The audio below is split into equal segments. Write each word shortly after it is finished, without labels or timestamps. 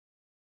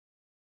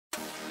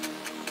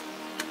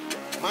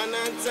Man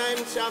and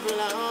time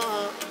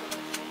traveler.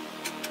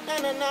 Na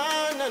na na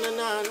na na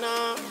na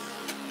na.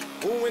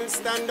 Who will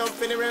stand up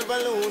for the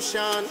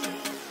revolution?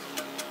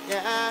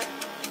 Yeah.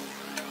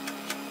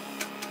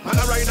 Man,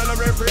 I ride and I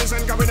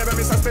represent, cause we never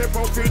miss a step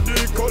up for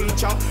the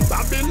culture.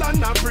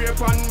 Babylon a pray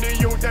upon the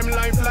youth, them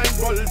life like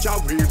vulture.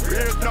 We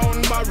break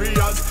down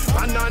barriers,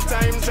 man and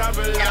time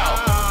traveler.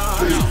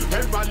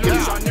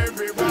 Revolution,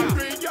 everyone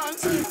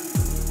rejoice.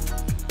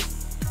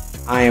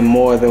 I am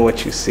more than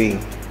what you see.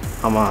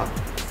 I'm a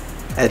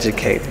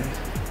educator.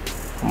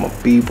 I'm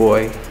a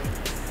b-boy.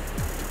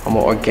 I'm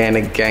an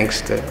organic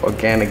gangster,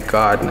 organic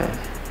gardener.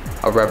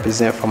 I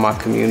represent for my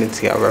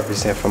community, I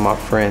represent for my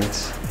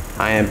friends.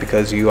 I am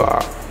because you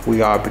are.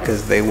 We are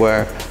because they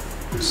were.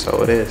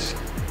 So it is.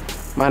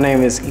 My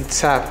name is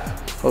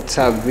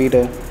Ietef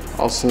Vita,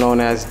 also known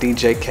as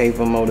DJ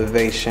Cava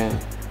Motivation,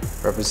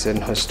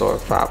 representing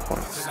Historic 5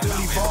 Points. Still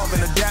evolving,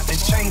 adapting,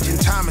 changing,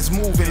 time is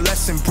moving,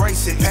 let's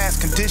embrace it.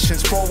 Past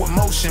conditions, forward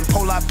motion,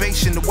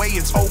 polybation, the way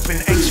it's open,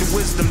 ancient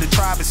wisdom, the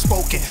tribe is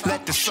spoken,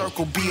 let the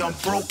circle be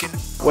unbroken.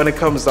 When it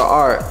comes to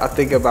art, I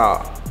think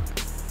about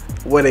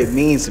what it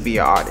means to be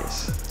an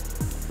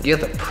artist. You're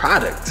the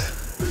product.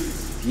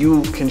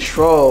 You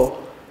control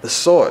the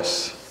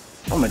source.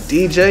 I'm a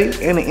DJ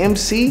and an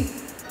MC.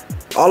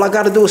 All I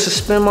gotta do is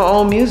suspend my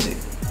own music.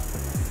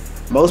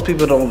 Most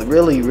people don't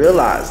really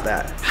realize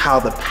that, how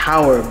the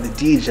power of the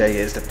DJ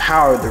is, the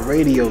power of the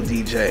radio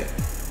DJ.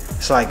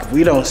 It's like,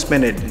 we don't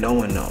spin it, no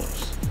one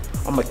knows.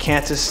 I'm a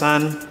Cancer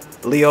Sun,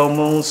 Leo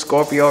Moon,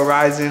 Scorpio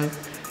Rising,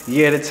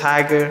 Year the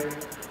Tiger,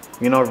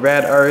 you know,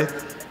 Red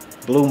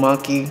Earth, Blue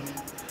Monkey,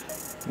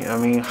 you know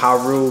what I mean,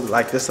 Haru.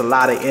 Like, there's a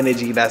lot of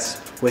energy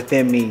that's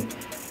within me.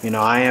 You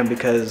know, I am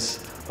because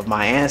of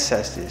my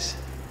ancestors.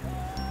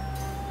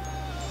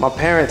 My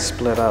parents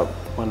split up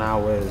when I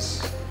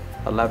was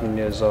 11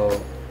 years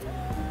old.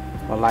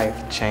 My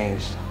life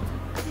changed.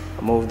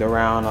 I moved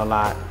around a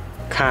lot,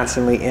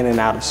 constantly in and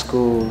out of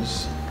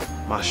schools.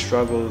 My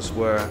struggles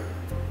were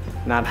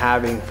not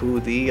having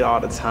food to eat all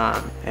the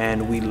time.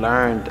 And we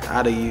learned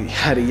at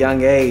a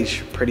young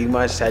age, pretty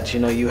much, that, you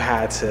know, you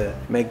had to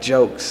make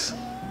jokes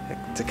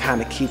to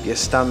kind of keep your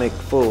stomach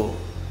full,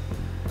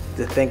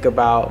 to think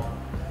about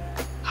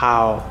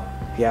how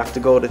you have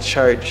to go to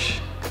church,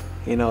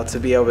 you know, to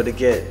be able to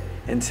get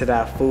into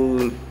that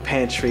food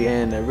pantry,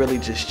 and it really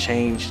just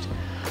changed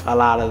a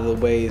lot of the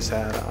ways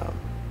that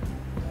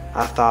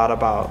I thought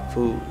about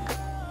food.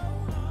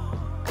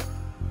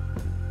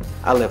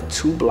 I lived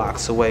 2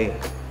 blocks away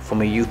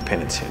from a youth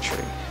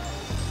penitentiary,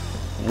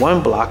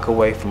 1 block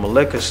away from a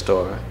liquor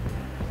store.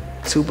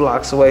 2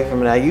 blocks away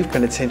from that youth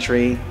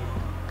penitentiary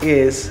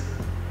is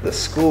the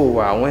school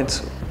where I went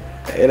to.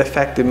 It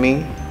affected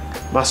me.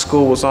 My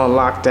school was on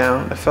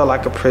lockdown. It felt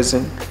like a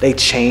prison. They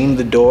chained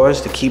the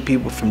doors to keep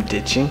people from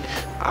ditching.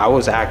 I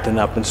was acting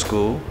up in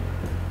school.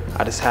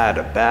 I just had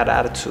a bad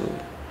attitude.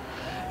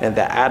 And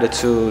that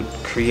attitude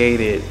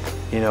created,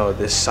 you know,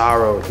 this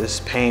sorrow, this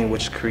pain,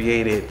 which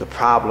created the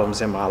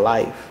problems in my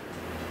life.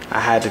 I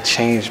had to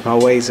change my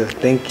ways of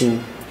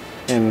thinking,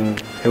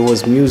 and it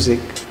was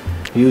music.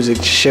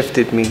 Music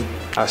shifted me.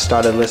 I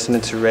started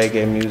listening to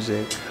reggae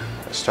music.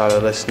 I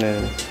started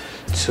listening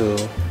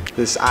to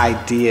this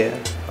idea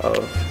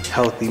of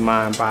healthy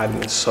mind, body,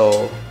 and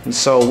soul. And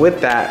so with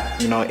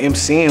that, you know,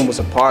 MCing was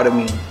a part of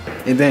me.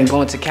 And then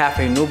going to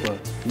Cafe Nuba,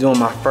 doing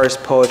my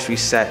first poetry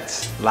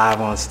sets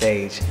live on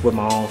stage with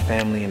my own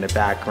family in the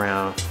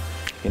background,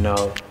 you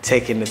know,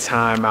 taking the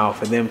time out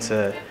for them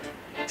to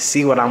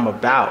see what I'm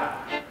about.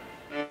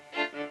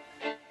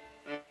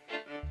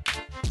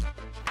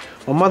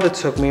 My mother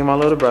took me and my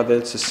little brother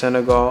to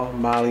Senegal,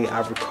 Mali,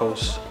 Ivory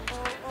Coast.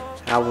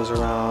 I was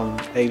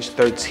around age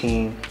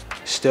 13,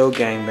 still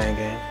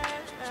gangbanging.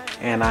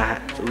 And I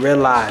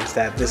realized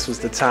that this was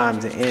the time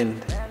to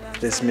end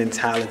this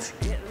mentality.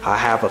 I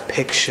have a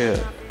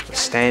picture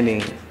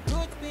standing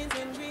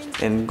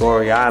in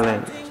Goree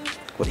Island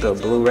with a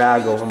blue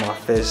rag over my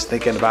fist,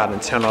 thinking about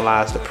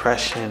internalized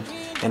depression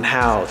and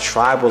how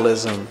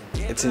tribalism,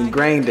 it's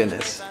ingrained in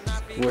us.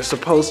 We're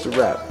supposed to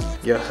rep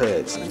your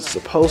hoods, and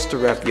supposed to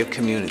rep your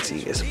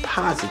community. It's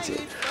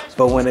positive.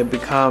 But when it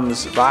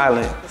becomes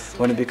violent,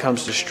 when it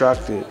becomes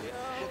destructive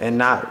and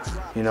not,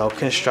 you know,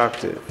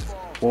 constructive,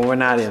 when we're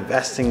not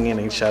investing in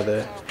each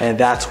other. And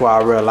that's why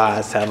I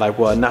realized that, like,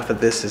 well, enough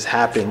of this has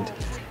happened,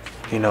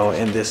 you know,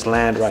 in this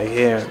land right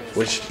here,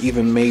 which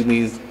even made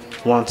me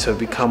want to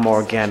become an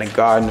organic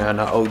gardener and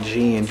an OG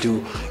and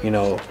do, you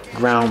know,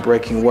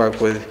 groundbreaking work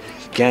with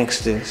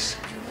gangsters.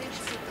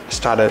 I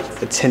started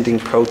attending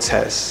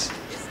protests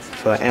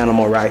for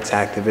animal rights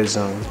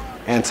activism,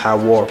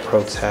 anti-war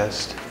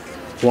protests.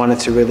 Wanted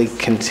to really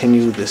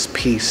continue this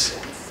peace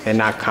and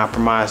not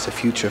compromise the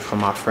future for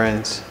my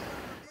friends.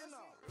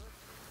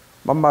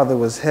 My mother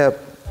was hip.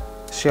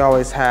 She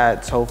always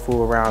had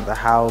tofu around the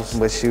house,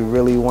 but she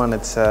really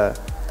wanted to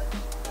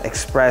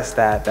express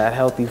that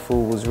healthy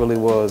food was really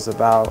what it was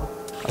about.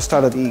 I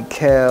started to eat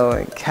kale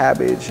and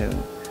cabbage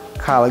and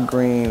collard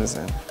greens,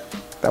 and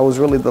that was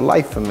really the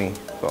life for me.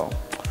 So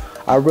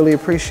I really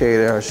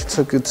appreciated her. She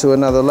took it to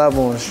another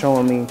level and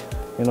showing me,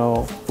 You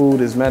know,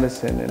 food is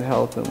medicine and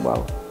health and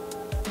wealth.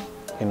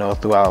 You know,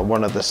 throughout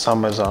one of the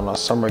summers on our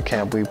summer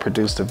camp, we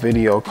produced a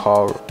video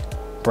called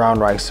Brown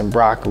Rice and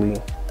Broccoli,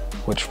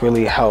 which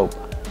really helped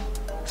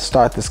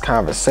start this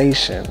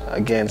conversation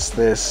against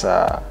this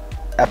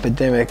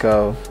epidemic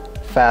of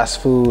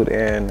fast food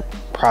and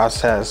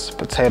processed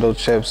potato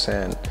chips,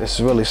 and this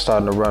is really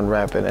starting to run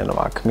rampant into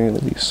my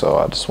community. So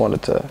I just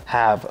wanted to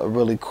have a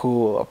really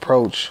cool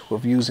approach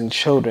with using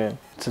children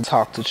to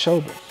talk to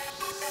children.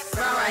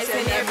 Brown rice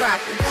and that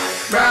broccoli,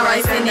 brown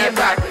rice and that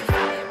broccoli.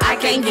 I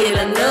can't get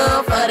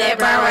enough of that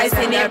brown rice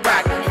and that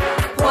broccoli.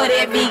 Pour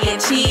that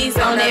vegan cheese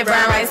on that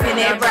brown rice and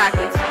that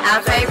broccoli. Our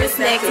favorite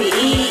snack to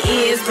eat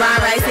is brown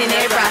rice and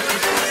that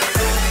broccoli.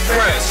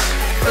 Fresh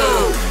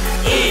food,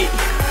 eat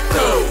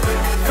food.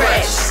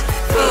 Fresh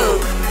food,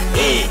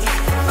 eat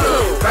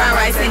food. Brown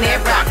rice and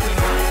that broccoli,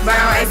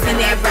 brown rice and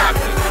that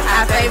broccoli.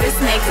 Our favorite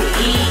snack to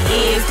eat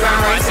is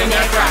brown rice and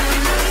that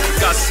broccoli.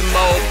 Got some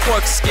old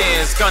pork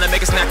skins, gonna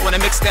make a snack when I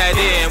mix that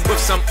in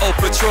with some old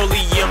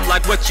petroleum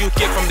like what you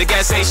get from the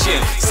gas station.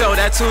 Sell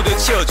that to the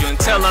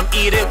children, tell them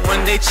eat it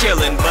when they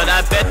chillin', but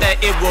I bet that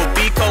it will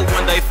be cold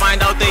when they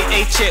find out they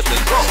ate chitlin'.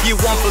 You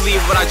won't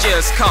believe what I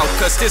just caught,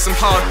 cause this some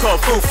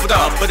hardcore food for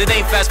thought, but it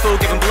ain't fast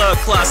food giving blood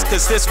clots,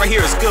 cause this right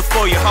here is good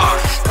for your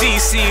heart.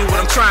 DC, what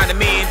I'm trying to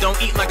mean,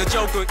 don't eat like a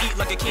joker, eat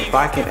like a king. If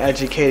I can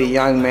educate a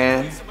young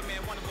man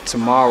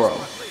tomorrow,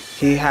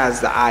 he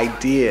has the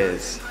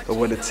ideas of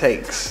what it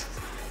takes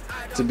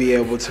to be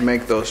able to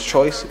make those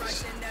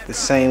choices. The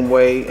same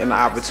way and the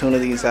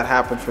opportunities that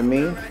happen for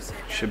me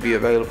should be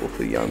available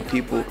for young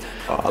people.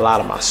 A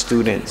lot of my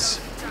students,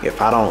 if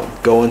I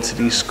don't go into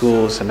these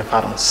schools and if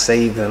I don't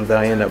save them, they'll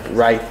end up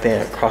right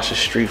there across the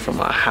street from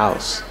my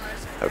house,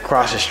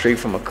 across the street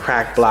from a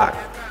crack block,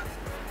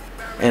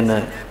 and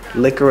the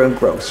liquor and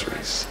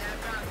groceries.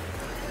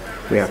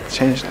 We have to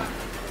change that.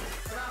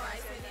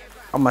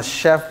 I'm a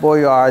Chef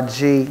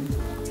Boyardee,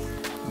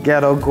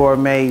 ghetto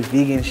gourmet,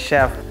 vegan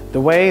chef. The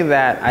way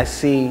that I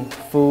see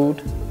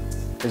food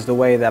is the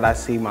way that I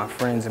see my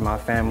friends and my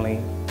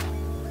family.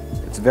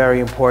 It's very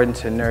important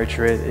to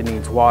nurture it. It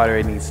needs water,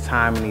 it needs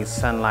time, it needs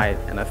sunlight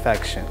and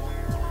affection.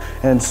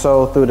 And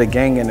so through the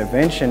gang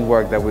intervention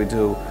work that we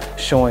do,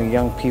 showing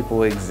young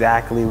people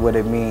exactly what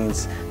it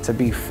means to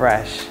be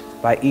fresh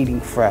by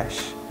eating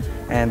fresh.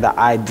 And the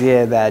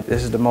idea that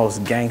this is the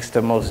most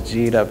gangster, most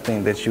G'd up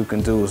thing that you can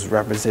do is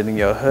representing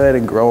your hood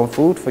and growing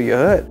food for your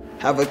hood.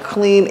 Have a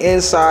clean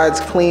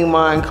insides, clean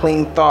mind,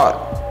 clean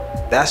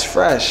thought. That's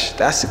fresh,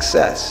 that's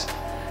success.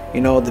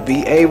 You know, to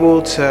be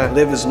able to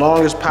live as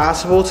long as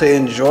possible, to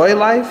enjoy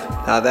life,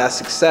 now that's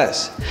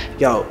success.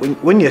 Yo,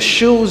 when your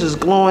shoes is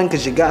glowing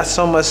because you got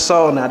so much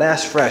soul, now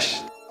that's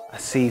fresh. I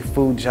see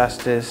food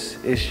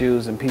justice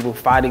issues and people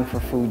fighting for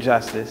food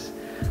justice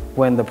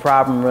when the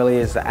problem really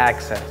is the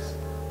access.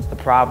 The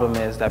problem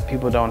is that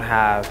people don't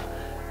have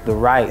the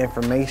right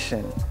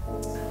information.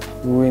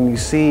 When you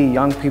see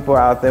young people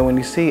out there, when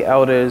you see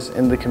elders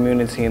in the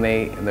community and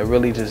they're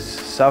really just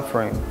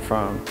suffering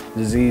from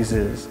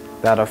diseases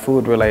that are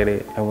food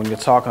related, and when you're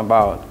talking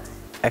about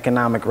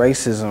economic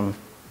racism,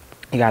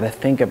 you gotta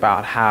think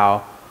about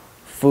how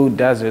food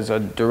deserts are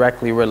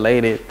directly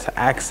related to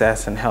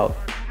access and health.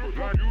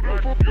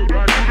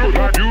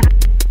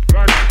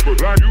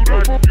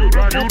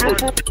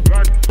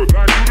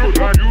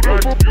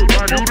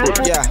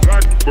 Yeah.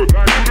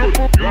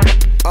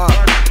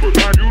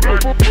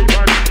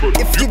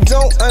 If you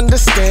don't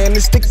understand,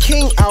 it's the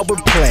King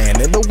Albert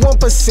plan, and the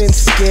 1%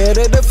 scared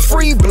of the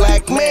free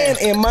black man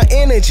and my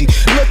energy.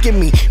 Look at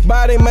me,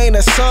 body made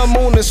of sun,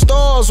 moon, and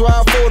stars.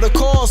 Ride for the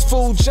cause,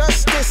 food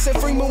justice, and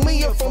free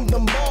Mumia from the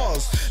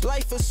bars.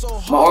 Life is so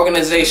hard. My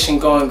organization,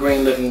 Going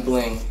Green Living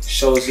Bling,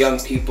 shows young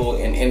people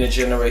in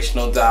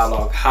intergenerational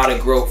dialogue how to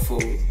grow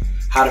food,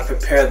 how to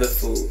prepare the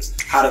food,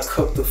 how to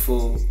cook the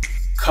food,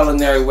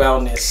 culinary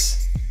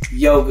wellness,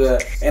 yoga,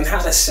 and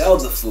how to sell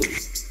the food.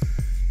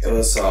 It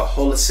was a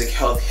holistic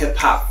health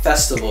hip-hop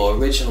festival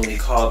originally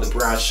called the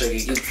Brown Sugar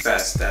Youth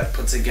Fest that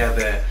put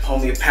together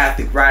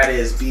homeopathic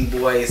writers,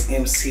 b-boys,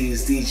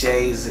 MCs,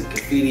 DJs, and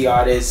graffiti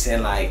artists,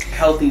 and like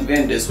healthy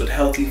vendors with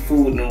healthy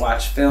food and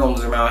watch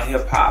films around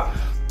hip-hop.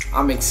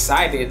 I'm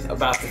excited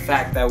about the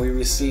fact that we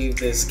received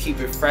this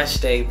Keep It Fresh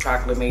Day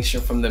proclamation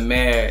from the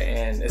mayor,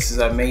 and this is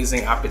an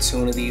amazing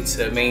opportunity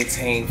to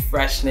maintain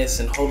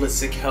freshness and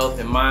holistic health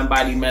and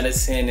mind-body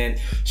medicine, and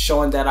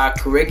showing that our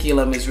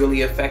curriculum is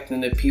really affecting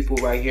the people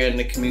right here in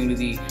the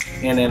community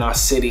and in our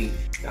city.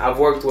 I've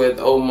worked with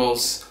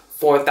almost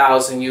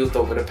 4,000 youth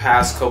over the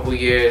past couple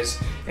years,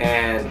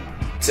 and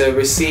to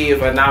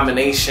receive a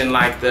nomination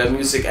like the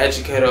Music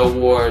Educator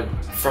Award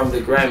from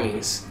the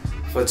Grammys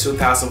for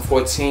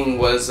 2014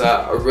 was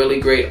a really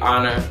great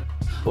honor.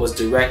 I was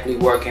directly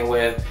working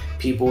with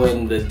people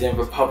in the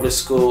Denver public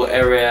school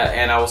area,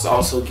 and I was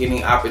also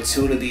getting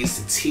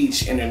opportunities to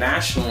teach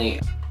internationally.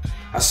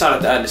 I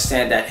started to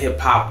understand that hip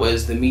hop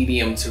was the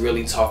medium to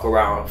really talk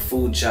around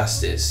food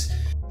justice.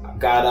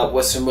 got up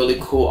with some really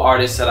cool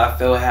artists that I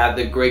feel had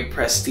the great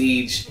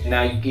prestige.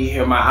 Now you can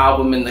hear my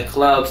album in the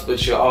clubs,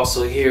 but you'll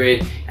also hear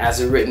it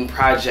as a written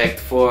project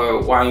for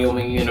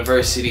Wyoming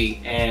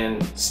University,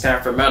 and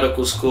Stanford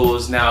Medical School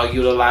is now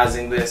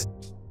utilizing this.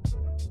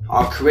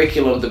 Our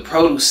curriculum, the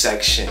produce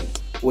section,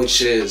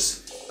 which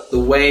is the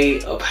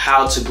way of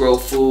how to grow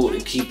food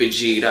and keep it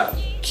G'd up,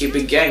 keep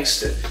it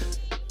gangster.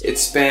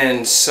 It's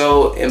been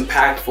so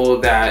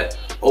impactful that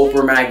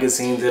Oprah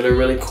magazine did a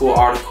really cool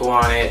article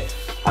on it.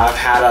 I've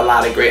had a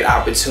lot of great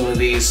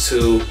opportunities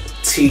to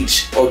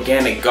teach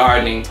organic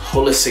gardening,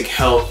 holistic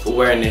health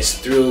awareness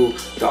through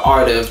the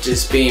art of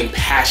just being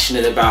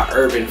passionate about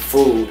urban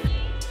food.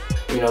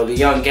 You know, the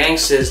young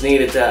gangsters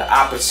needed the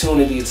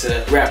opportunity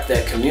to rep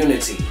their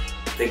community.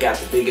 They got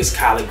the biggest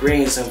collard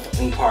greens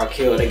in Park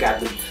Hill. They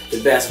got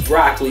the best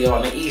broccoli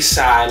on the east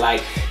side.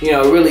 Like, you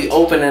know, really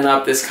opening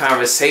up this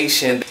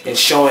conversation and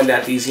showing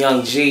that these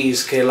young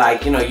G's can,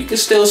 like, you know, you can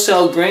still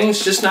sell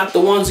greens, just not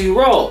the ones you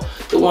roll.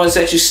 The ones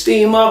that you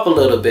steam up a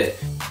little bit.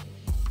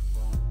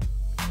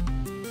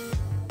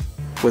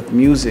 With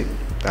music,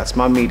 that's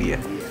my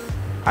media.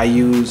 I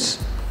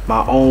use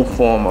my own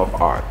form of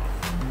art.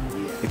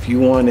 If you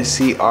want to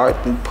see art,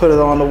 then put it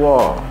on the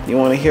wall. You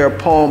want to hear a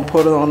poem,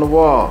 put it on the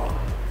wall.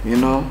 You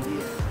know,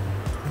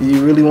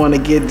 you really want to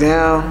get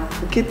down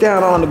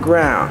on the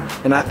ground.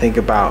 And I think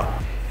about,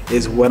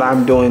 is what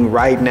I'm doing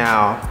right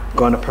now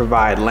going to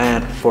provide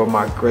land for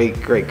my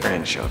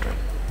great-great-grandchildren?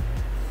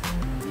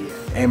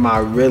 Am I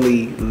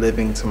really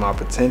living to my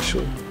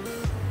potential?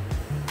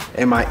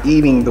 Am I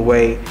eating the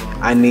way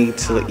I need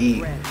to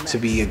eat to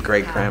be a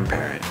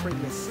great-grandparent?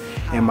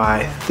 Am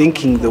I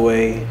thinking the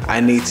way I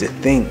need to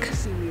think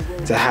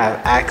to have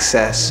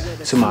access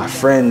to my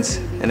friends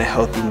and a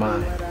healthy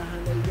mind?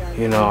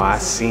 You know,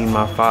 I've seen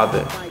my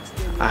father.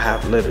 I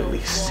have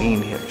literally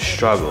seen him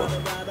struggle.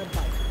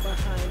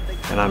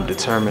 And I'm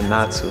determined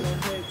not to.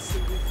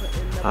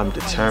 I'm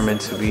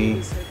determined to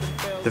be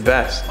the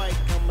best. I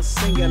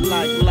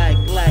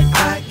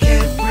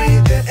can't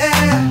breathe the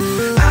air.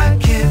 I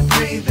can't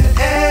breathe the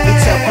air. I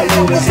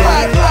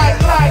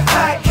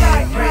can't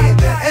breathe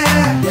the air.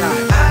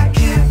 I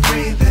can't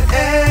breathe the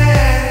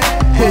air.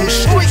 Whole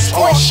streets,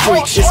 all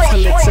streets, it's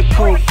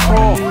political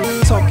call.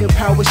 Talking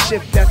power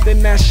shift at the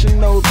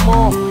National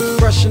Mall.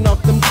 Brushing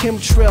off them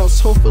chemtrails,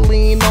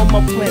 hopefully ain't on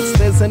my plants.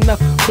 There's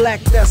enough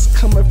black dust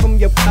coming from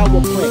your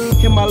power plant.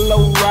 Hit my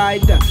low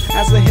rider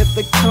as I hit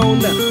the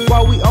corner.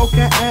 While we all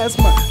got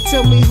asthma,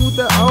 tell me who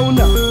the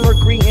owner.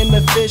 Mercury in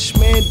the fish,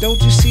 man,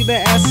 don't you see the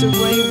acid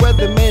rain?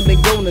 Weatherman, they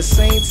go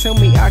insane. Tell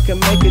me I can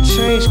make a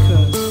change,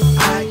 cause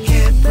I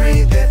can't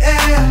breathe the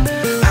air.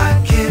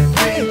 I can't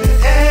breathe the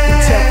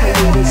air. Tell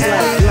polluters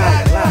like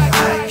I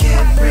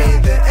can't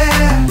breathe the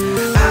air.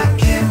 I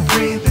can't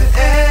breathe the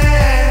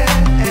air.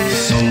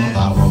 Solar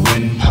power,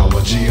 wind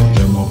power,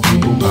 geothermal,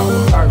 people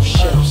power. Earth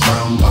ships.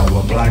 Brown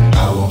power, black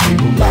power,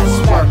 people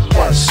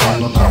power.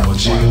 Solar power,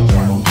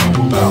 geothermal,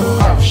 people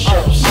power. Earth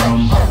ships.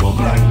 Brown power,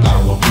 black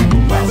power,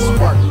 people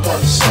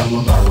power.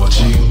 Solar power,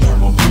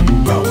 geothermal, people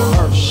power.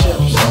 Earth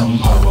ships. Brown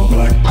power,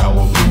 black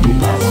power, people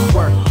power.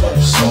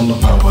 Solar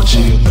power,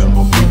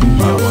 geothermal, people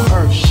power.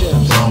 Earth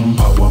ships. Brown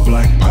power,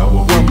 black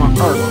power, Where people my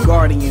power. Earth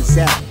Guardians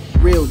at?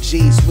 Real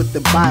G's with the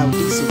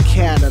biodiesel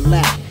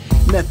Cadillac.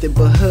 Nothing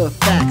but hood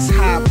facts,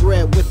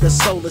 hybrid with the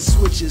solar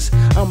switches.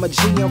 I'm a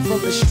G, I'm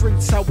from the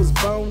streets, I was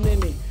born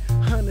in it.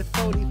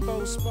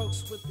 144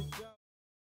 spokes with the